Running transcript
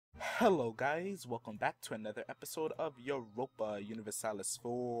Hello guys, welcome back to another episode of Europa Universalis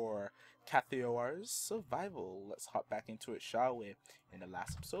for Kathiawar's Survival. Let's hop back into it, shall we? In the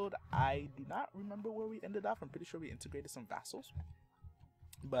last episode, I do not remember where we ended up. I'm pretty sure we integrated some vassals.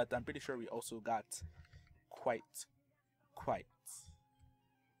 But I'm pretty sure we also got quite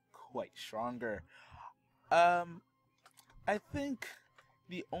stronger. I think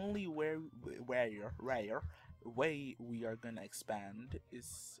the only way we are gonna expand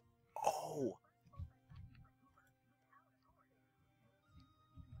is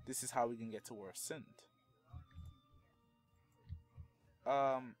this is how we can get to War of Sin.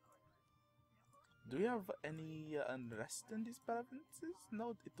 Do we have any unrest in these provinces?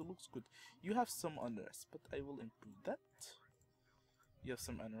 No, it looks good. You have some unrest, but I will improve that. You have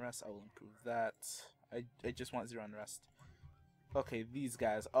some unrest, I will improve that. I just want 0 unrest. Okay, these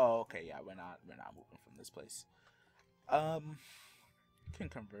guys. Oh, okay, yeah, we're not moving from this place. Can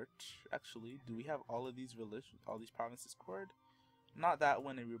convert. Actually, do we have all of these all these provinces scored? Not that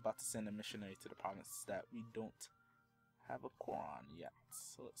one, and we're about to send a missionary to the provinces that we don't have a core on yet.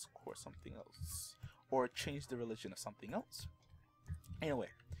 So let's core something else, or change the religion of something else. Anyway,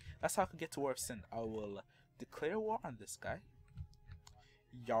 that's how I can get to War of Sin. I will declare war on this guy,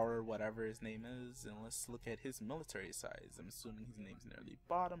 Yar, whatever his name is, and let's look at his military size. I'm assuming his name's near the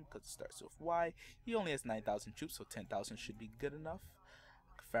bottom because it starts with Y. He only has 9,000 troops, so 10,000 should be good enough.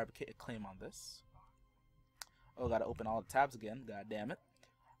 I can fabricate a claim on this. Oh, gotta open all the tabs again. God damn it.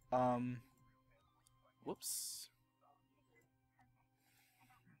 Whoops.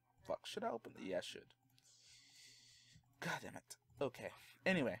 Fuck, should I open it? Yeah, I should. God damn it. Okay.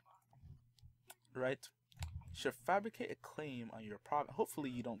 Anyway. Right. Should fabricate a claim on your province. Hopefully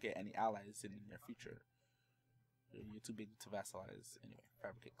you don't get any allies in the near future. You're too big to vassalize. Anyway,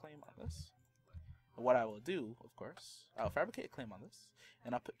 fabricate claim on this. And what I will do, of course, I'll fabricate a claim on this,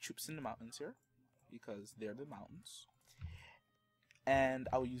 and I'll put troops in the mountains here because they're the mountains. And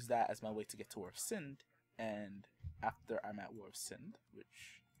I will use that as my way to get to War of Sin. And after I'm at War of Sin,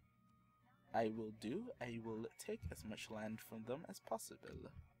 which I will do, I will take as much land from them as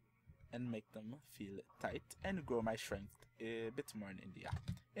possible and make them feel tight and grow my strength a bit more in India.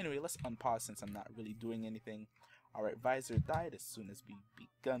 Anyway, let's unpause since I'm not really doing anything. Alright, Visor died as soon as we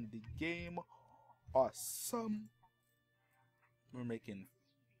begun the game. Awesome. We're making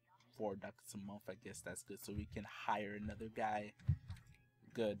 4 ducats a month, I guess that's good, so we can hire another guy.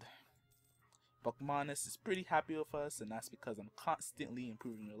 Good. Bukmanis is pretty happy with us, and that's because I'm constantly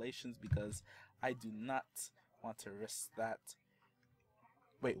improving relations because I do not want to risk that.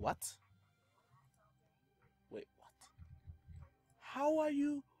 Wait, what? Wait, what? How are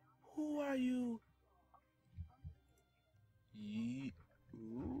you? Who are you?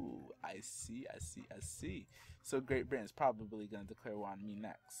 Ooh, I see. So Great Britain's probably gonna declare war on me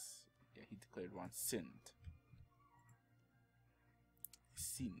next. Yeah, he declared war on Sind.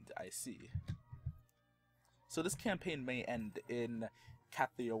 I see. So this campaign may end in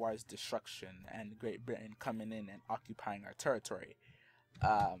Kathiawar's destruction and Great Britain coming in and occupying our territory.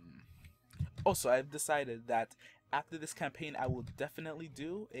 Also, I've decided that after this campaign, I will definitely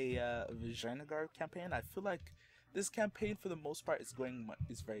do a Vijayanagar campaign. I feel like this campaign, for the most part, is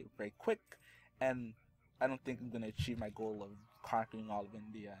very quick, and I don't think I'm gonna achieve my goal of conquering all of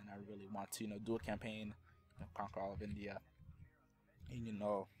India. And I really want to, do a campaign, conquer all of India, and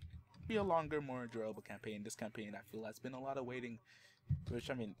be a longer, more enjoyable campaign. This campaign, I feel, has been a lot of waiting, which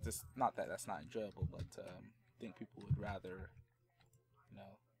I mean, just not that that's not enjoyable, but I think people would rather,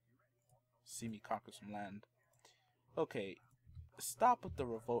 see me conquer some land. Okay, stop with the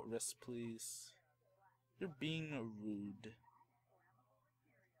revolt risk, please. You're being rude.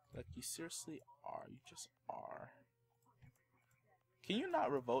 Like, you seriously are. You just are. Can you not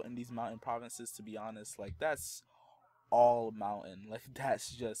revolt in these mountain provinces, to be honest? Like, that's all mountain. Like,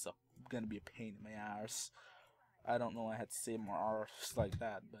 that's just gonna be a pain in my ass. I don't know why I had to say more R's like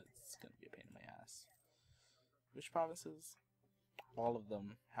that, but it's gonna be a pain in my ass. Which provinces? All of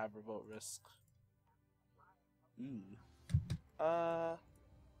them have revolt risk. Ooh.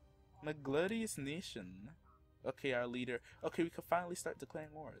 Meglodious Nation. Okay, our leader. Okay, we can finally start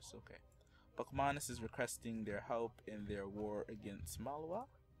declaring wars. Okay. Bukmanis is requesting their help in their war against Malwa.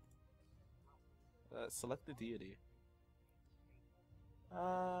 Select the deity.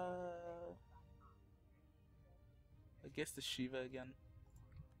 I guess the Shiva again.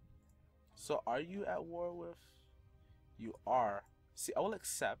 So are you at war with? You are. See, I will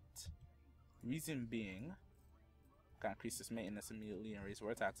accept. Reason being, can increase this maintenance immediately and raise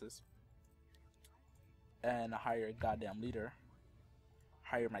war taxes. And hire a goddamn leader.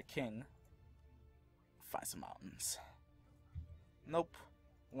 Hire my king. Find some mountains. Nope.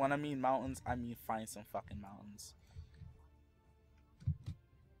 When I mean mountains, I mean find some fucking mountains.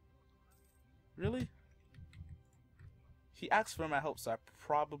 Really? He asked for my help, so I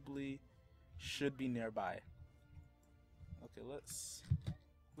probably should be nearby. Okay,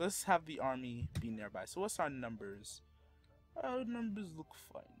 let's have the army be nearby. So what's our numbers? Our numbers look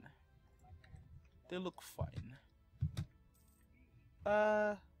fine. They look fine.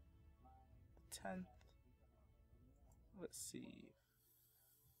 10th. Let's see.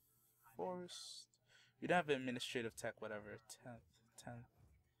 Forced. We don't have administrative tech, whatever. 10th,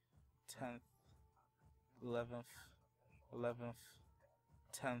 11th, 11th,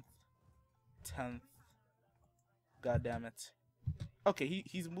 10th, 10th. God damn it. Okay,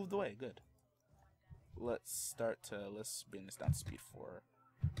 he's moved away. Good. Let's bring this down to speed 4.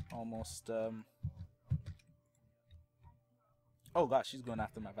 Almost, oh gosh, she's going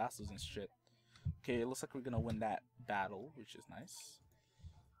after my vassals and shit. Okay, it looks like we're gonna win that battle, which is nice.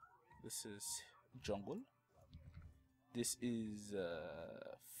 This is jungle. This is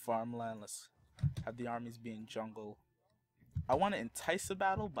farmland. Let's have the armies be in jungle. I want to entice a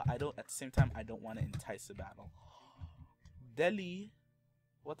battle, but I don't. At the same time, I don't want to entice a battle. Delhi.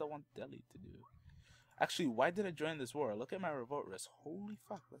 What I want Delhi to do? Actually, why did I join this war? Look at my revolt risk. Holy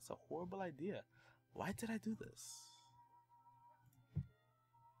fuck, that's a horrible idea. Why did I do this?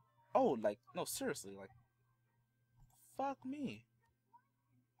 Oh, like, no, seriously, like, fuck me.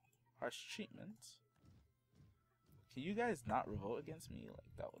 Harsh treatment. Can you guys not revolt against me?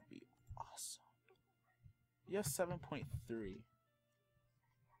 Like, that would be awesome. You have 7.3.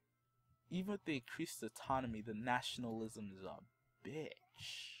 Even with the increased autonomy, the nationalism is a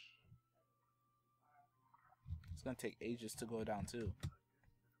bitch. It's gonna take ages to go down too.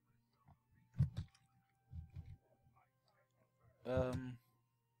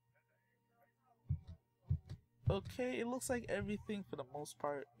 Okay, it looks like everything for the most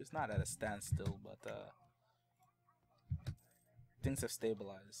part is not at a standstill, but things have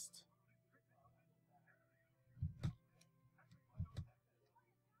stabilized.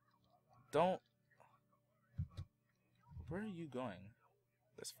 Don't. Where are you going?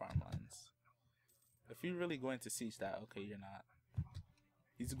 This farmlands. If you're really going to siege that, okay, you're not.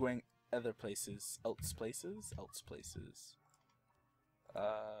 He's going other places. Else places? Else places.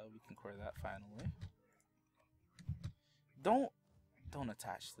 We can core that finally. Don't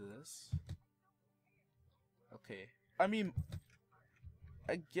attach to this. Okay. I mean,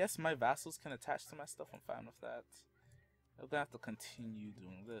 I guess my vassals can attach to my stuff. I'm fine with that. I'm gonna have to continue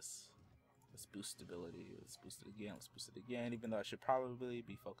doing this. Let's boost stability. Let's boost it again. Let's boost it again. Even though I should probably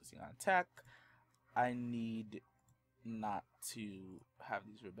be focusing on tech, I need not to have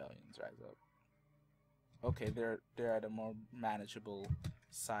these rebellions rise up. Okay, they're at a more manageable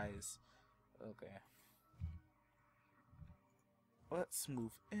size. Okay. Let's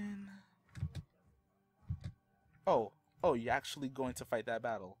move in. Oh, you're actually going to fight that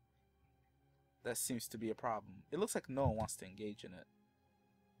battle. That seems to be a problem. It looks like no one wants to engage in it.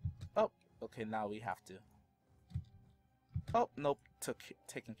 Oh, okay, now we have to. Oh, nope,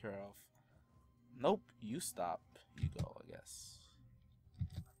 taken care of. Nope, you stop. You go, I guess.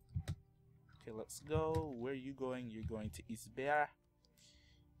 Okay, let's go. Where are you going? You're going to Isbera.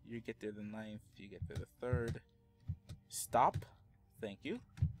 You get there the 9th. You get there the 3rd. Stop. Thank you.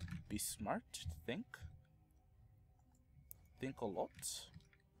 Be smart. Think. Think a lot.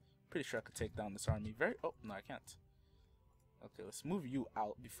 Pretty sure I could take down this army. Oh, no, I can't. Okay, let's move you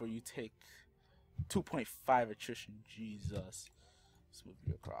out before you take 2.5 attrition. Jesus. Let's move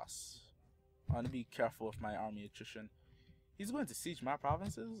you across. I want to be careful with my army attrition. He's going to siege my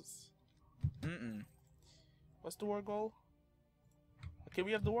provinces? What's the war goal? Okay,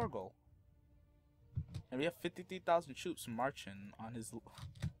 we have the war goal. And we have 53,000 troops marching on his...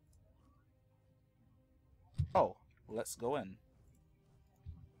 Oh, let's go in.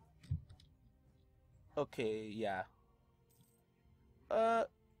 Okay, yeah.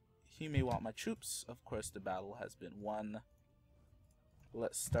 He may want my troops. Of course, the battle has been won.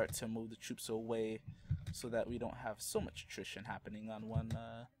 Let's start to move the troops away so that we don't have so much attrition happening on one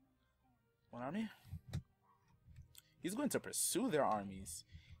army. He's going to pursue their armies.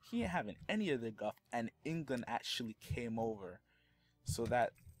 He ain't having any of their guff, and England actually came over. So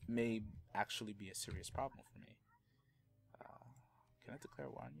that may actually be a serious problem for me. Can I declare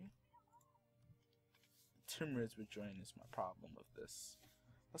war on you? Timurids withdrawing is my problem with this.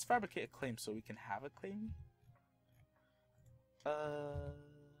 Let's fabricate a claim so we can have a claim.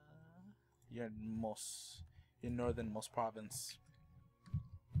 Your northernmost province.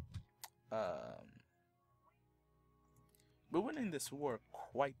 We're winning this war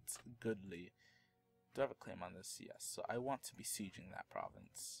quite goodly. Do I have a claim on this? Yes. So I want to be sieging that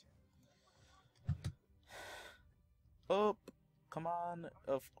province. Oh, come on.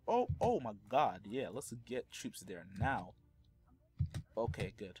 Oh my god. Yeah, let's get troops there now.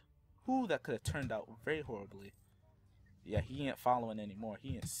 Okay, good. Ooh, that could have turned out very horribly. Yeah, he ain't following anymore.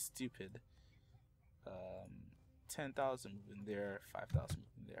 He ain't stupid. 10,000 moving there, 5,000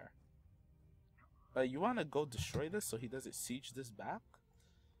 moving there. You want to go destroy this so he doesn't siege this back?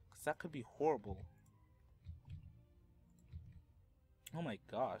 Because that could be horrible. Oh my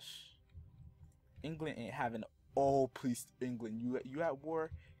gosh. England ain't having... Oh, please, England. You at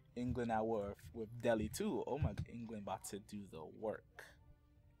war? England at war with Delhi too. Oh my... England about to do the work.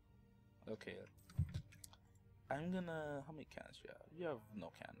 Okay. I'm gonna... How many cannons do you have? You have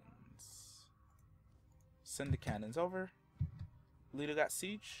no cannons. Send the cannons over. Leader got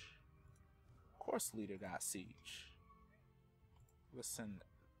siege? Of course leader got siege. Listen.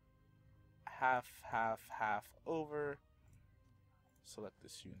 Half over. Select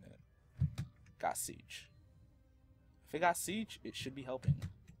this unit. Got siege. If it got siege, it should be helping.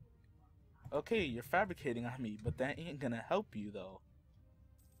 Okay, you're fabricating on me, but that ain't gonna help you though.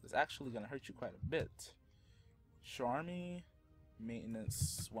 It's actually gonna hurt you quite a bit. Show army,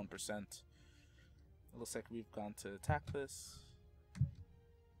 maintenance 1%. It looks like we've gone to attack this.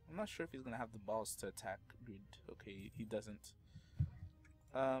 I'm not sure if he's gonna have the balls to attack Grid. Okay, he doesn't.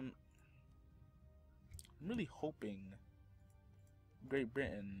 I'm really hoping Great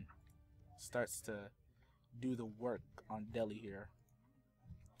Britain starts to do the work on Delhi here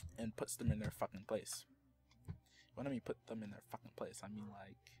and puts them in their fucking place. When I mean put them in their fucking place, I mean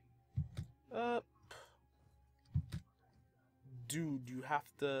like, dude, you have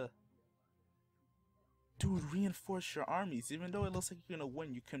to, dude, reinforce your armies. Even though it looks like you're gonna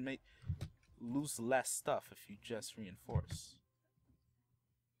win, you can lose less stuff if you just reinforce.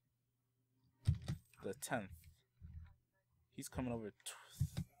 The 10th. He's coming over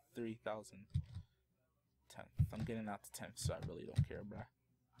 3,000. 10th. I'm getting out to 10th, so I really don't care, bruh.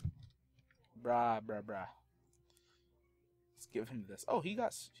 Bruh. Let's give him this. Oh, he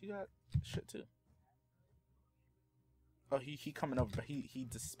got shit too. Oh, he coming over, but he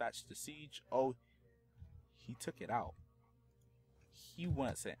dispatched the siege. Oh, he took it out. He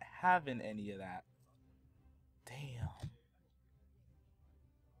wasn't having any of that. Damn.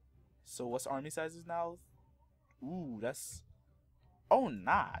 So what's army sizes now? Ooh, that's... Oh,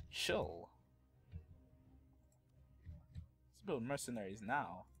 nah, chill. Let's build mercenaries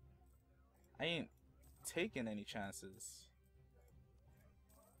now. I ain't taking any chances.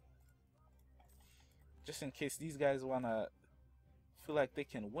 Just in case these guys wanna feel like they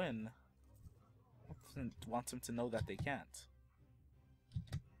can win. I want them to know that they can't.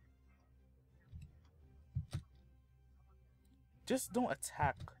 Just don't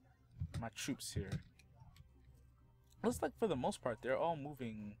attack my troops here. Looks like for the most part they're all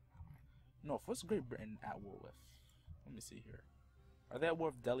moving north. What's Great Britain at war with? Let me see here. Are they at war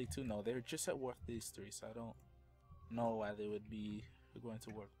with Delhi too? No, they're just at war with these three, so I don't know why they would be going to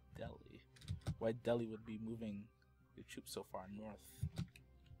war with Delhi. Why Delhi would be moving their troops so far north.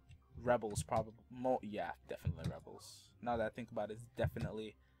 Rebels probably. Yeah, definitely rebels. Now that I think about it, it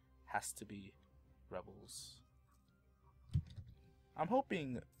definitely has to be rebels. I'm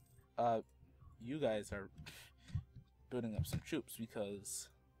hoping you guys are building up some troops because,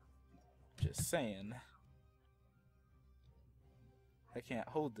 just saying, I can't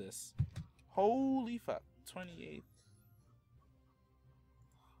hold this. Holy fuck, 28th.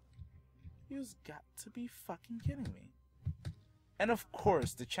 You've got to be fucking kidding me. And of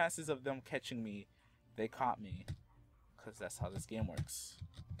course, the chances of them catching me, they caught me, because that's how this game works.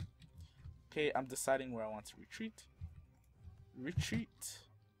 Okay, I'm deciding where I want to retreat. Retreat.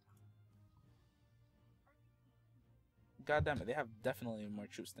 God damn it, they have definitely more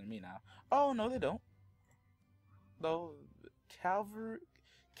troops than me now. Oh, no, they don't. Though, cavalry,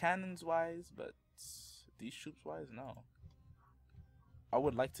 cannons wise, but these troops wise, no. I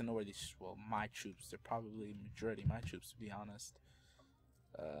would like to know where these, well, my troops, they're probably majority my troops, to be honest.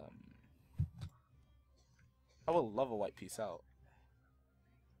 I would love a white peace out.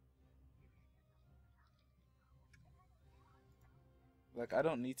 Like, I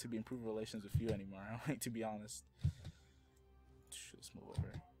don't need to be improving relations with you anymore, like, to be honest. Let's move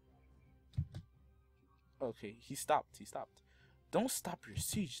over. Okay, he stopped. Don't stop your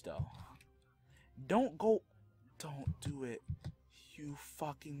siege, though. Don't go. Don't do it, you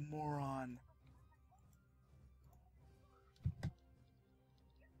fucking moron.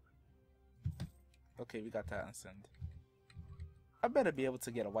 Okay, we got that on send. I better be able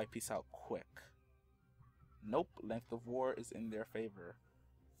to get a white piece out quick. Nope, length of war is in their favor.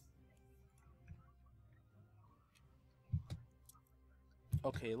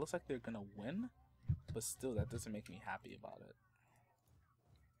 Okay, it looks like they're gonna win, but still, that doesn't make me happy about it.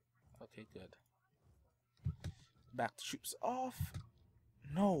 Okay, good. Back the troops off.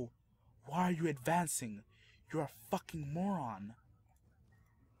 No. Why are you advancing? You're a fucking moron.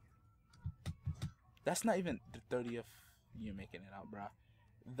 That's not even the 30th. You're making it out, bruh.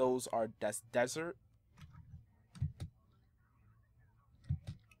 That's desert.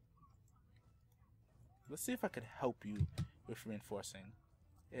 Let's see if I could help you with reinforcing.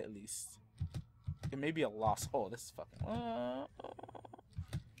 At least. It may be a loss. Oh, this is fucking...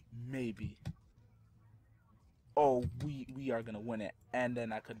 maybe. Oh, we are gonna win it. And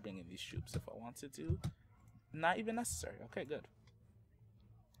then I could bring in these troops if I wanted to. Not even necessary. Okay, good.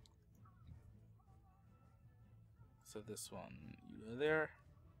 So this one, you go there.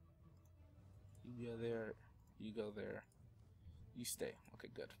 You go there. You go there. You stay. Okay,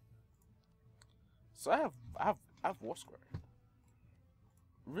 good. So I have war square.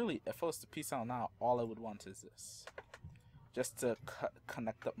 Really, if I was to peace out now, all I would want is this, just to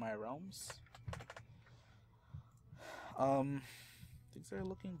connect up my realms. Things are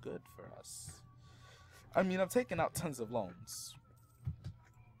looking good for us. I mean, I've taken out tons of loans,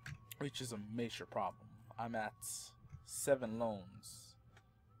 which is a major problem. I'm at 7 loans,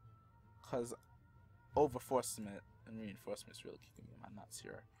 cause overforcement and reinforcement is really kicking me in my nuts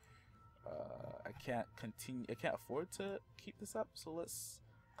here. I can't continue. I can't afford to keep this up. So let's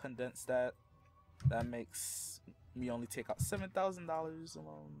condense that. That makes me only take out $7,000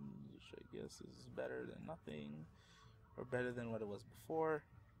 alone, which I guess is better than nothing, or better than what it was before.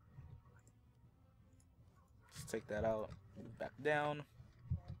 Let's take that out. Move back down.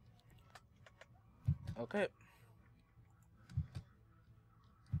 Okay.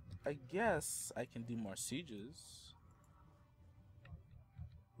 I guess I can do more sieges.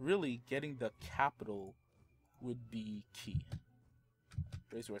 Really, getting the capital would be key.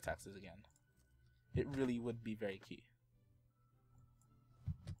 Raise war taxes again. It really would be very key.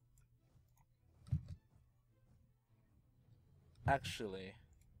 Actually,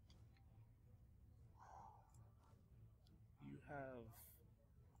 you have...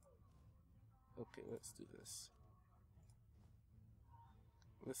 Okay, let's do this.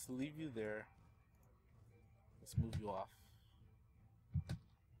 Let's leave you there. Let's move you off.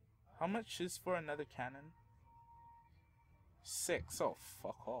 How much is for another cannon? 6. Oh,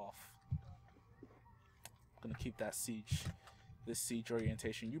 fuck off. I'm gonna keep that siege. This siege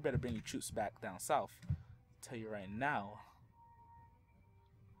orientation. You better bring your troops back down south. I'll tell you right now.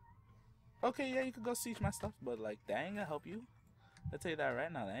 Okay, yeah, you could go siege my stuff, but like, that ain't gonna help you. I'll tell you that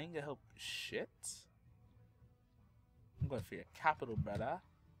right now. That ain't gonna help shit. I'm going for your capital, brother.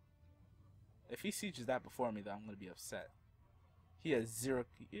 If he sieges that before me, though, I'm gonna be upset. He has 0.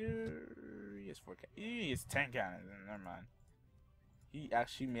 He has 4. He has 10 cannons. Never mind.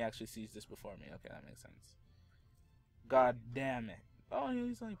 He may actually siege this before me. Okay, that makes sense. God damn it. Oh,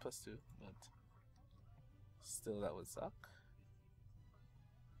 he's only +2, but still, that would suck.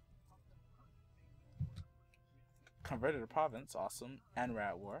 Converted a province, awesome. And we're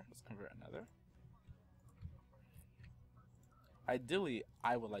at war. Let's convert another. Ideally,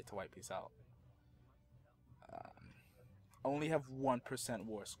 I would like to wipe peace out. Only have 1%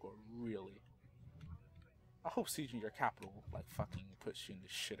 war score, really. I hope sieging your capital like fucking puts you in the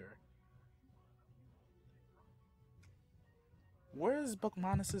shitter. Where's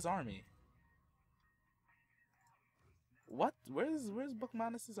Buckmanus's army? What? Where's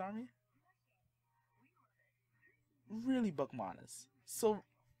Buckmanus's army? Really, Buckmanus. So,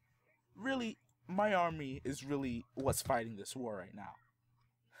 really, my army is really what's fighting this war right now.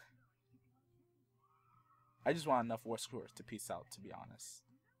 I just want enough war scores to peace out, to be honest.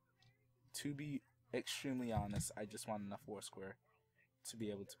 To be extremely honest, I just want enough war square to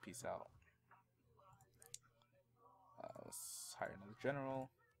be able to peace out. Let's hire another general.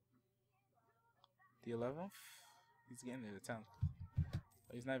 The 11th? He's getting there, the 10th.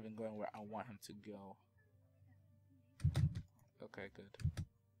 But he's not even going where I want him to go. Okay, good.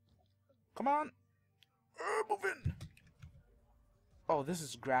 Come on! Move in! Oh, this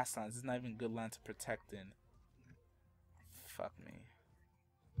is grasslands. This is not even good land to protect in. Fuck me.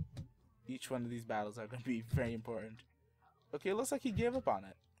 Each one of these battles are going to be very important. Okay, it looks like he gave up on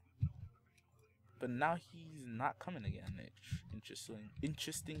it. But now he's not coming again.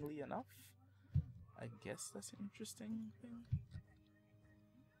 Interestingly enough. I guess that's an interesting thing.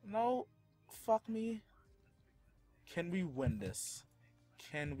 No. Fuck me. Can we win this?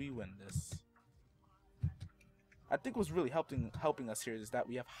 Can we win this? I think what's really helping us here is that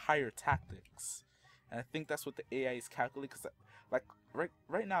we have higher tactics. And I think that's what the AI is calculating, because like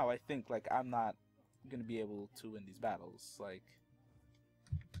right now I think like I'm not gonna be able to win these battles. Like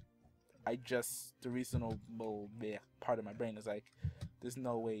the reasonable part of my brain is like, there's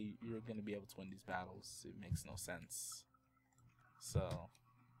no way you're going to be able to win these battles. It makes no sense. So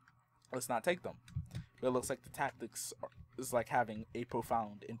let's not take them. But it looks like the tactics is like having a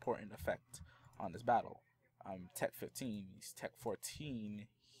profound, important effect on this battle. Tech 15, he's Tech 14,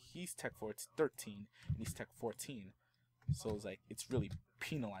 he's Tech 13, and he's Tech 14. So it's like, it's really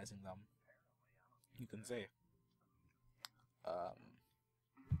penalizing them, you can say.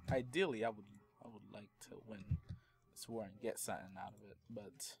 Ideally, I would like to win this war and get something out of it,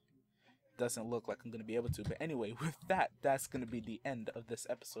 but doesn't look like I'm going to be able to. But anyway, with that, that's going to be the end of this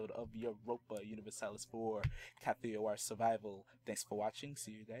episode of Europa Universalis for Kathiawar Survival. Thanks for watching.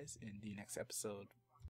 See you guys in the next episode.